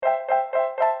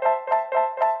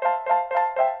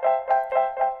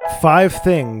5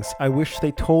 things I wish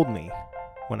they told me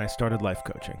when I started life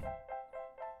coaching.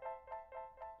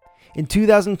 In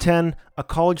 2010, a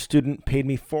college student paid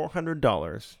me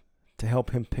 $400 to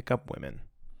help him pick up women.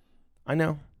 I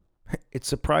know, it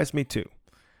surprised me too.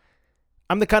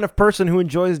 I'm the kind of person who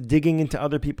enjoys digging into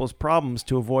other people's problems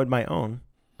to avoid my own,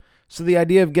 so the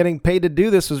idea of getting paid to do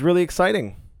this was really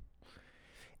exciting.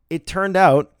 It turned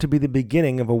out to be the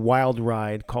beginning of a wild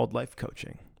ride called life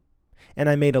coaching, and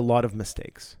I made a lot of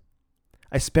mistakes.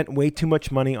 I spent way too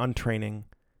much money on training,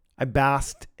 I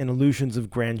basked in illusions of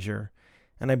grandeur,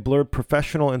 and I blurred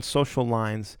professional and social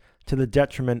lines to the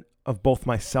detriment of both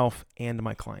myself and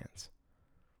my clients.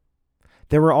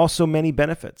 There were also many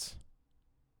benefits.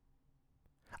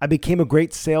 I became a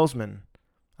great salesman.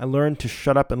 I learned to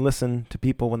shut up and listen to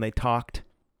people when they talked,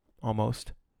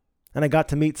 almost. And I got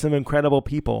to meet some incredible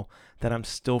people that I'm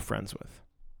still friends with.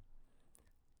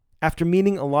 After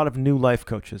meeting a lot of new life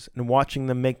coaches and watching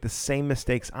them make the same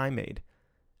mistakes I made,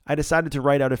 I decided to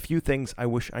write out a few things I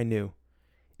wish I knew,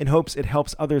 in hopes it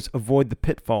helps others avoid the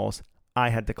pitfalls I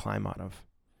had to climb out of.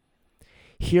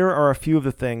 Here are a few of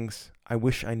the things I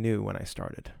wish I knew when I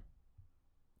started.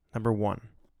 Number 1,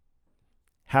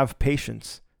 have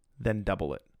patience, then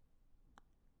double it.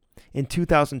 In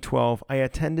 2012, I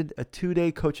attended a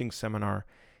 2-day coaching seminar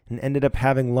and ended up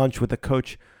having lunch with a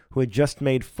coach who had just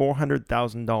made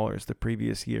 $400,000 the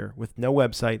previous year with no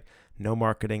website, no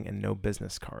marketing, and no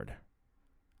business card.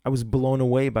 I was blown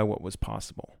away by what was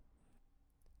possible.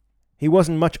 He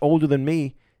wasn't much older than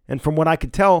me, and from what I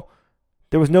could tell,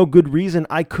 there was no good reason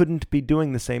I couldn't be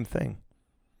doing the same thing.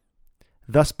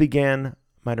 Thus began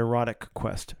my neurotic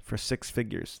quest for 6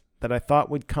 figures that I thought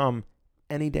would come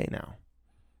any day now.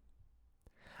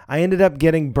 I ended up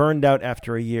getting burned out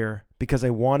after a year because I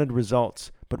wanted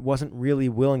results but wasn't really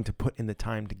willing to put in the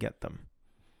time to get them.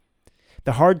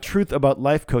 The hard truth about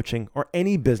life coaching, or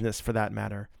any business for that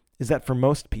matter, is that for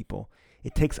most people,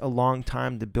 it takes a long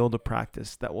time to build a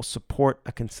practice that will support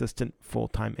a consistent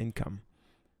full-time income.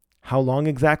 How long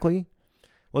exactly?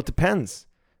 Well, it depends,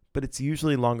 but it's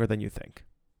usually longer than you think.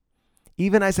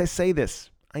 Even as I say this,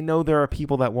 I know there are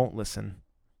people that won't listen.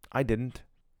 I didn't.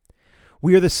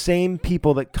 We are the same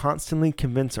people that constantly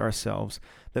convince ourselves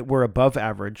that we're above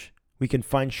average, we can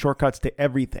find shortcuts to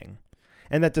everything,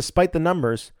 and that despite the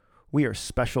numbers, we are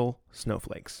special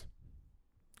snowflakes.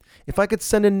 If I could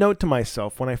send a note to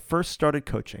myself when I first started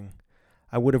coaching,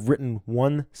 I would have written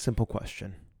one simple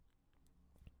question.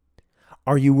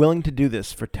 Are you willing to do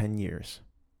this for 10 years?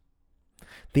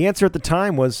 The answer at the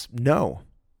time was no.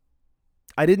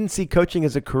 I didn't see coaching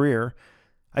as a career.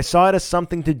 I saw it as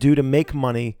something to do to make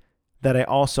money that I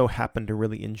also happened to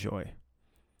really enjoy.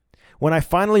 When I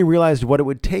finally realized what it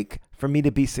would take for me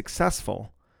to be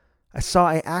successful, I saw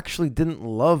I actually didn't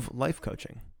love life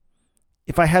coaching.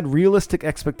 If I had realistic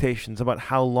expectations about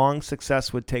how long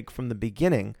success would take from the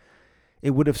beginning,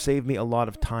 it would have saved me a lot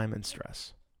of time and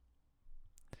stress.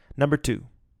 Number 2,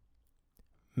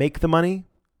 make the money,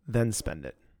 then spend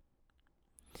it.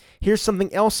 Here's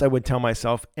something else I would tell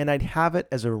myself, and I'd have it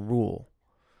as a rule.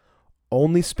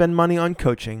 Only spend money on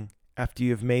coaching after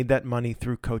you've made that money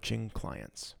through coaching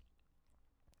clients.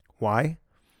 Why?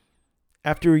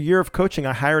 After a year of coaching,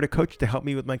 I hired a coach to help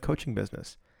me with my coaching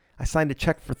business. I signed a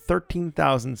check for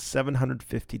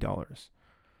 $13,750. It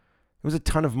was a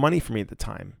ton of money for me at the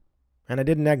time, and I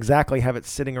didn't exactly have it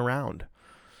sitting around.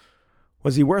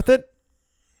 Was he worth it?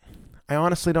 I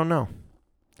honestly don't know.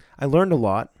 I learned a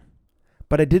lot,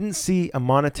 but I didn't see a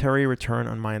monetary return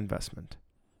on my investment.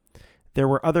 There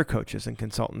were other coaches and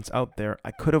consultants out there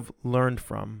I could have learned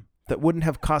from that wouldn't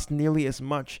have cost nearly as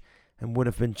much and would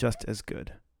have been just as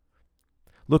good.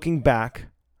 Looking back,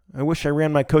 I wish I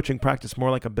ran my coaching practice more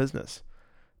like a business.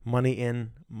 Money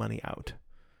in, money out.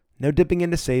 No dipping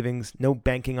into savings, no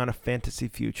banking on a fantasy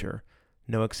future,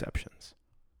 no exceptions.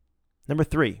 Number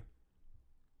 3,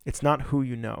 it's not who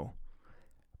you know,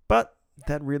 but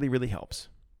that really helps.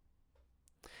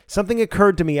 Something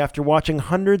occurred to me after watching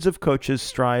hundreds of coaches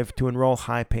strive to enroll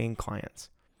high-paying clients.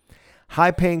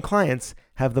 High-paying clients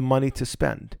have the money to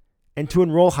spend, and to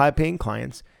enroll high-paying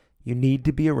clients, you need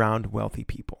to be around wealthy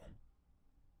people.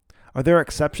 Are there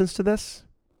exceptions to this?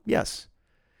 Yes.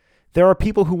 There are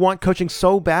people who want coaching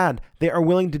so bad they are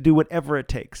willing to do whatever it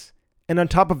takes. And on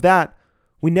top of that,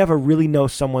 we never really know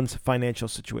someone's financial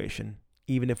situation,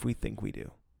 even if we think we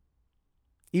do.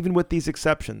 Even with these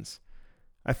exceptions,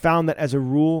 I found that as a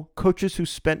rule, coaches who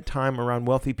spent time around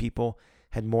wealthy people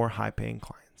had more high-paying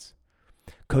clients.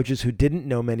 Coaches who didn't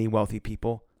know many wealthy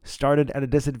people started at a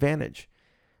disadvantage.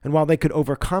 And while they could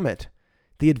overcome it,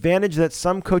 the advantage that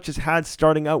some coaches had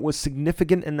starting out was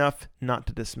significant enough not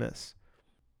to dismiss.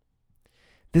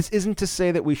 This isn't to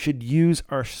say that we should use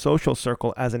our social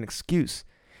circle as an excuse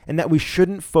and that we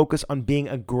shouldn't focus on being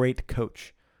a great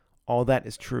coach. All that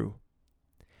is true.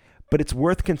 But it's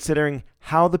worth considering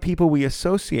how the people we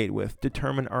associate with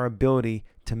determine our ability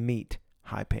to meet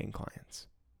high-paying clients.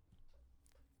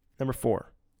 Number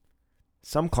 4,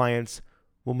 some clients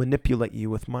will manipulate you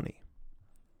with money.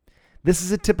 This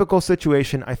is a typical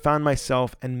situation I found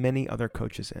myself and many other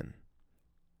coaches in.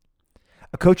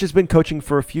 A coach has been coaching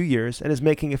for a few years and is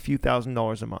making a few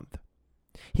 $1,000s a month.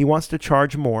 He wants to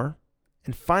charge more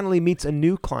and finally meets a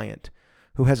new client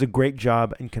who has a great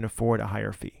job and can afford a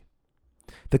higher fee.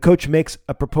 The coach makes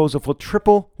a proposal for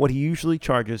triple what he usually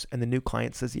charges, and the new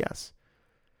client says yes.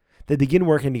 They begin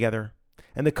working together,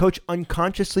 and the coach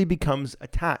unconsciously becomes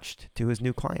attached to his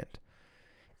new client.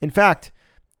 In fact,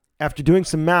 after doing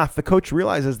some math, the coach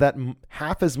realizes that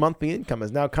half his monthly income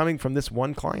is now coming from this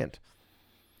one client.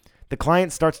 The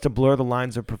client starts to blur the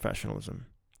lines of professionalism.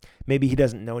 Maybe he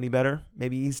doesn't know any better.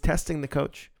 Maybe he's testing the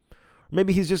coach.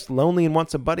 Maybe he's just lonely and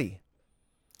wants a buddy.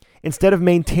 Instead of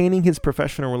maintaining his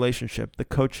professional relationship, the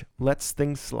coach lets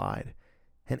things slide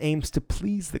and aims to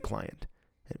please the client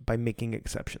by making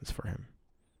exceptions for him.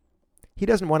 He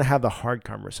doesn't want to have the hard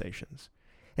conversations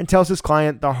and tells his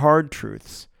client the hard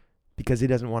truths because he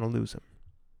doesn't want to lose him.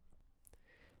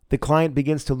 The client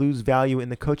begins to lose value in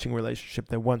the coaching relationship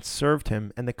that once served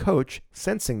him, and the coach,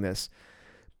 sensing this,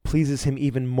 pleases him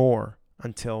even more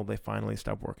until they finally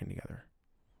stop working together.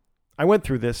 I went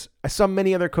through this. I saw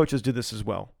many other coaches do this as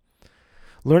well.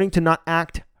 Learning to not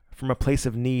act from a place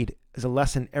of need is a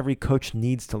lesson every coach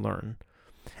needs to learn,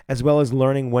 as well as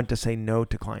learning when to say no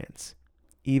to clients,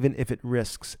 even if it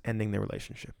risks ending the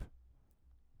relationship.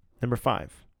 Number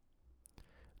 5,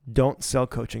 don't sell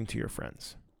coaching to your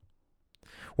friends.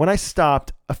 When I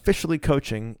stopped officially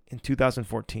coaching in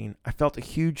 2014, I felt a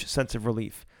huge sense of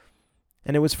relief,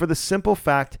 and it was for the simple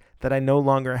fact that I no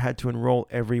longer had to enroll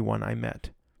everyone I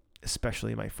met,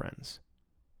 especially my friends.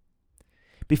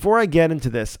 Before I get into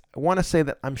this, I want to say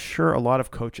that I'm sure a lot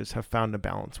of coaches have found a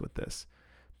balance with this,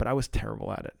 but I was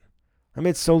terrible at it. I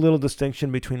made so little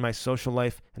distinction between my social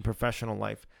life and professional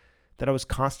life that I was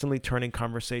constantly turning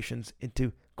conversations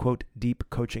into, quote, deep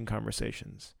coaching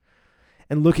conversations,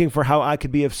 and looking for how I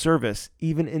could be of service,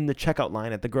 even in the checkout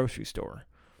line at the grocery store.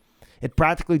 It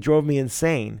practically drove me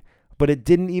insane, but it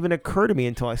didn't even occur to me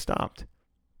until I stopped.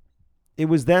 It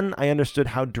was then I understood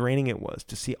how draining it was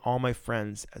to see all my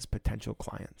friends as potential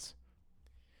clients.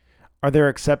 Are there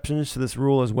exceptions to this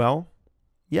rule as well?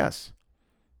 Yes.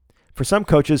 For some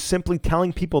coaches, simply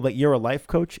telling people that you're a life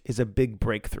coach is a big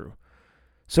breakthrough.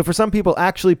 So for some people,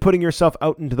 actually putting yourself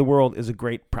out into the world is a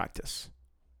great practice.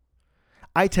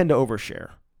 I tend to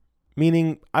overshare,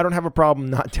 meaning I don't have a problem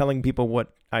not telling people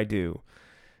what I do.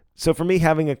 So for me,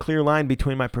 having a clear line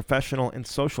between my professional and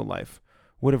social life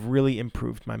would have really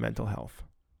improved my mental health.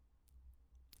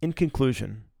 In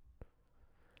conclusion,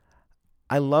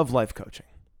 I love life coaching,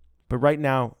 but right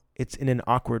now it's in an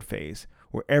awkward phase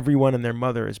where everyone and their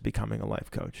mother is becoming a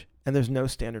life coach, and there's no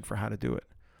standard for how to do it.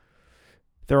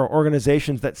 There are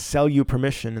organizations that sell you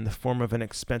permission in the form of an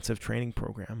expensive training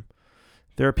program.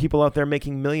 There are people out there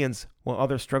making millions while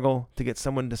others struggle to get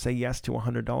someone to say yes to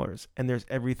 $100, and there's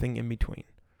everything in between.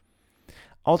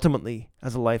 Ultimately,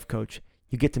 as a life coach,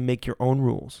 you get to make your own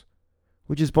rules,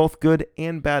 which is both good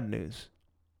and bad news.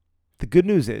 The good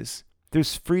news is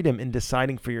there's freedom in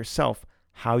deciding for yourself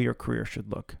how your career should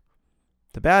look.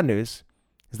 The bad news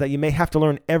is that you may have to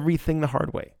learn everything the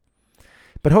hard way.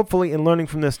 But hopefully in learning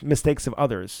from the mistakes of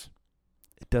others,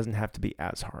 it doesn't have to be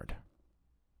as hard.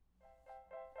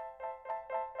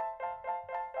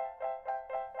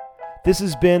 This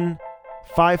has been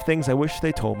 5 Things I Wish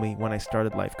They Told Me When I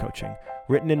Started Life Coaching,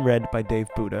 written and read by Dave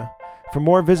Buddha. For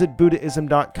more, visit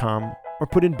Buddhism.com or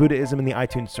put in Buddhism in the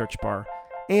iTunes search bar.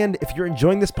 And if you're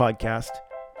enjoying this podcast,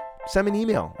 send me an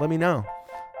email. Let me know.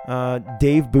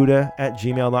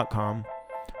 DaveBuddha@gmail.com,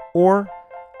 or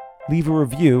leave a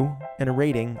review and a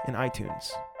rating in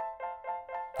iTunes.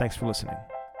 Thanks for listening.